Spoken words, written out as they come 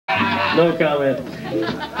No comment.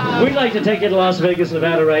 We'd like to take you to Las Vegas,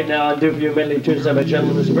 Nevada right now and do for you a medley of tunes done by a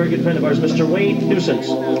gentleman who's a very good friend of ours, Mr. Wayne Nuisance.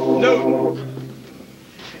 No.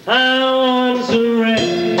 I want some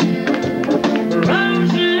red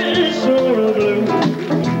roses for a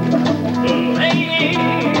blue lady.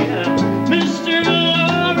 Mr.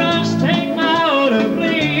 Lawrence, take my order,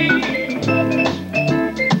 please.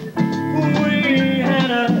 We had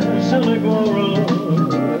a silly quarrel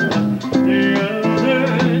the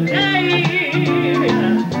other day.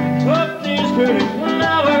 Hope these pretty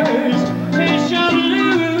flowers they shall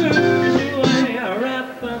lose the way I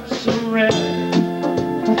wrap up some red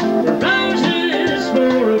roses for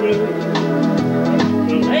a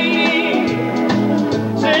blue lady.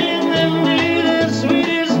 Send them to the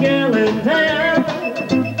sweetest gal in town,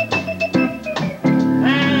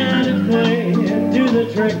 and if they do the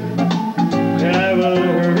trick, I will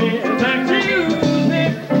hurry back to you,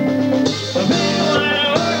 babe. A big white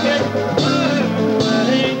orchid for a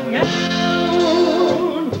wedding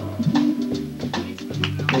gown.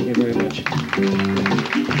 Thank you very much.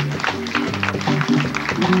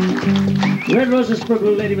 Red Roses for a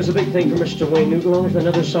Blue Lady was a big thing for Mr. Wayne Newton, along with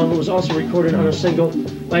another song that was also recorded on a single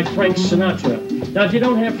by Frank Sinatra. Now, if you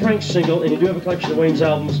don't have Frank's single and you do have a collection of Wayne's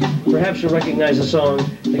albums, perhaps you'll recognize a song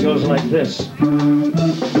that goes like this.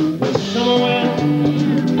 The summer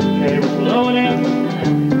wind came blowing in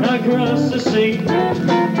across the sea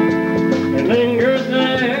and lingered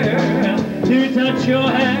there to touch your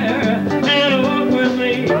hair and walk with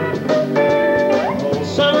me. All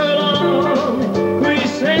summer long we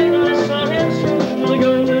sang our song and through the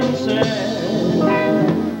golden sand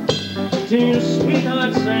to your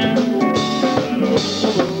sweetheart sand. That old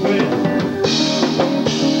summer wind,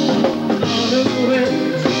 all the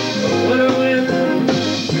winds, what a wind,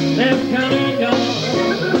 they've come and gone.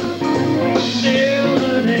 Still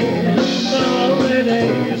the days, the lonely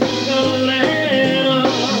days, the land on.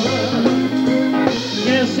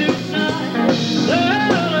 Yes, it's not the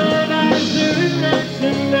nights, the nights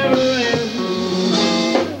that never end.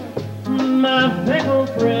 My fickle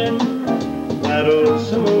friend, that old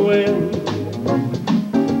summer wind,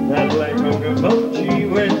 that Lake Okoboji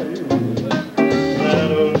wind,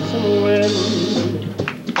 that old summer wind.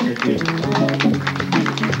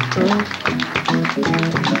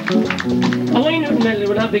 A Wayne Newton medley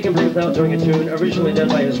would not be complete without doing a tune originally done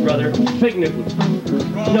by his brother, Fig Newton.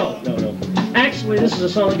 No. Actually, this is a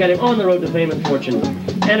song that got him on the road to fame and fortune.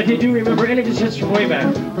 And if you do remember any of his hits from way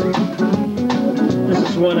back, this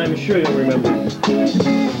is one I'm sure you'll remember.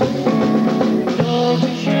 Don't be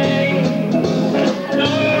ashamed,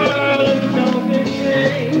 darling, don't be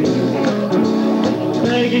ashamed.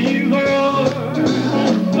 Thank you for all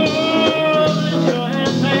the joy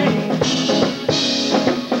and pain.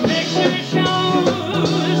 Picture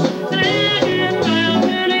shows, singing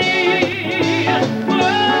balcony.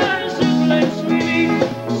 Was the place we meet,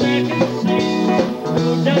 second seat,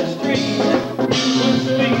 Dutch Street, was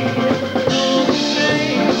sweet. Don't be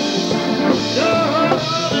ashamed,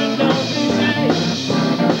 darling, don't be ashamed.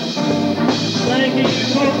 Thank you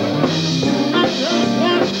for I just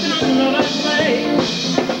walked down Lover's Lane.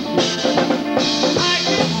 I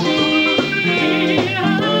can see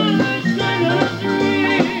how it's like a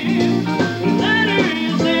dream.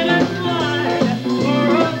 Letters in a flight for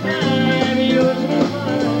a time, yours and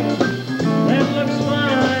mine. That looks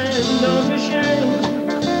fine, don't be ashamed.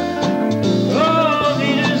 Oh,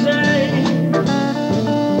 need to say,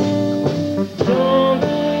 don't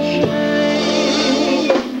be ashamed.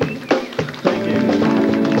 Thank you.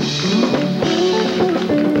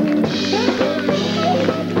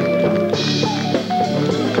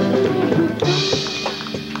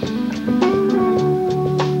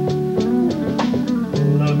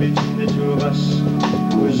 Love between the two of us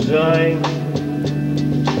was dying,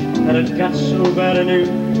 and it got so bad I knew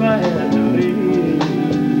I had to leave.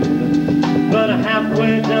 But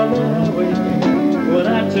halfway down the highway, when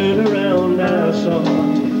I turned around, I saw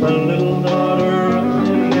my little daughter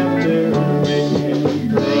running after me,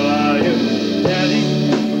 crying, Daddy,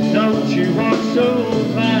 don't you walk so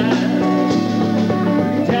fast.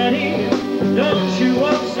 Daddy, don't you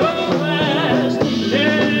walk so fast.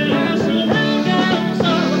 There's a little down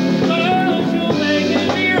some girls you're making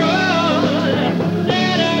me run.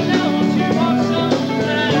 Daddy, don't you walk so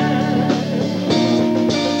fast.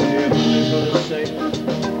 For the sake of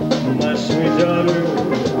my sweet daughter,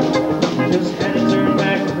 just had to turn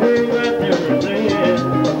back her right there at the end.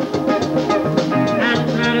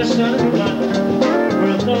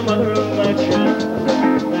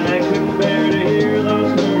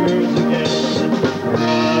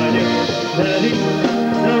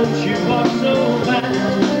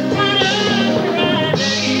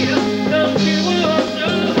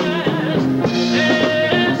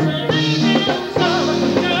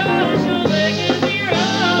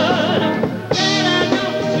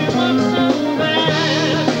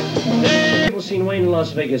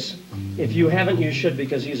 Las Vegas, if you haven't, you should,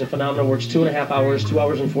 because he's a phenomenal. Works 2.5 hours, 2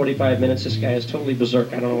 hours and 45 minutes. This guy is totally berserk.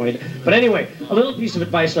 I don't know why. But anyway, a little piece of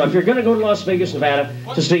advice now. If you're going to go to Las Vegas, Nevada,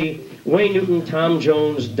 to see Wayne Newton, Tom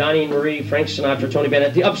Jones, Donnie Marie, Frank Sinatra, Tony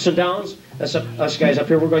Bennett, the Ups and Downs, that's us guys up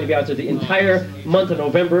here. We're going to be out there the entire month of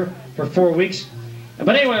November for 4 weeks.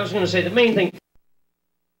 But anyway, I was going to say the main thing,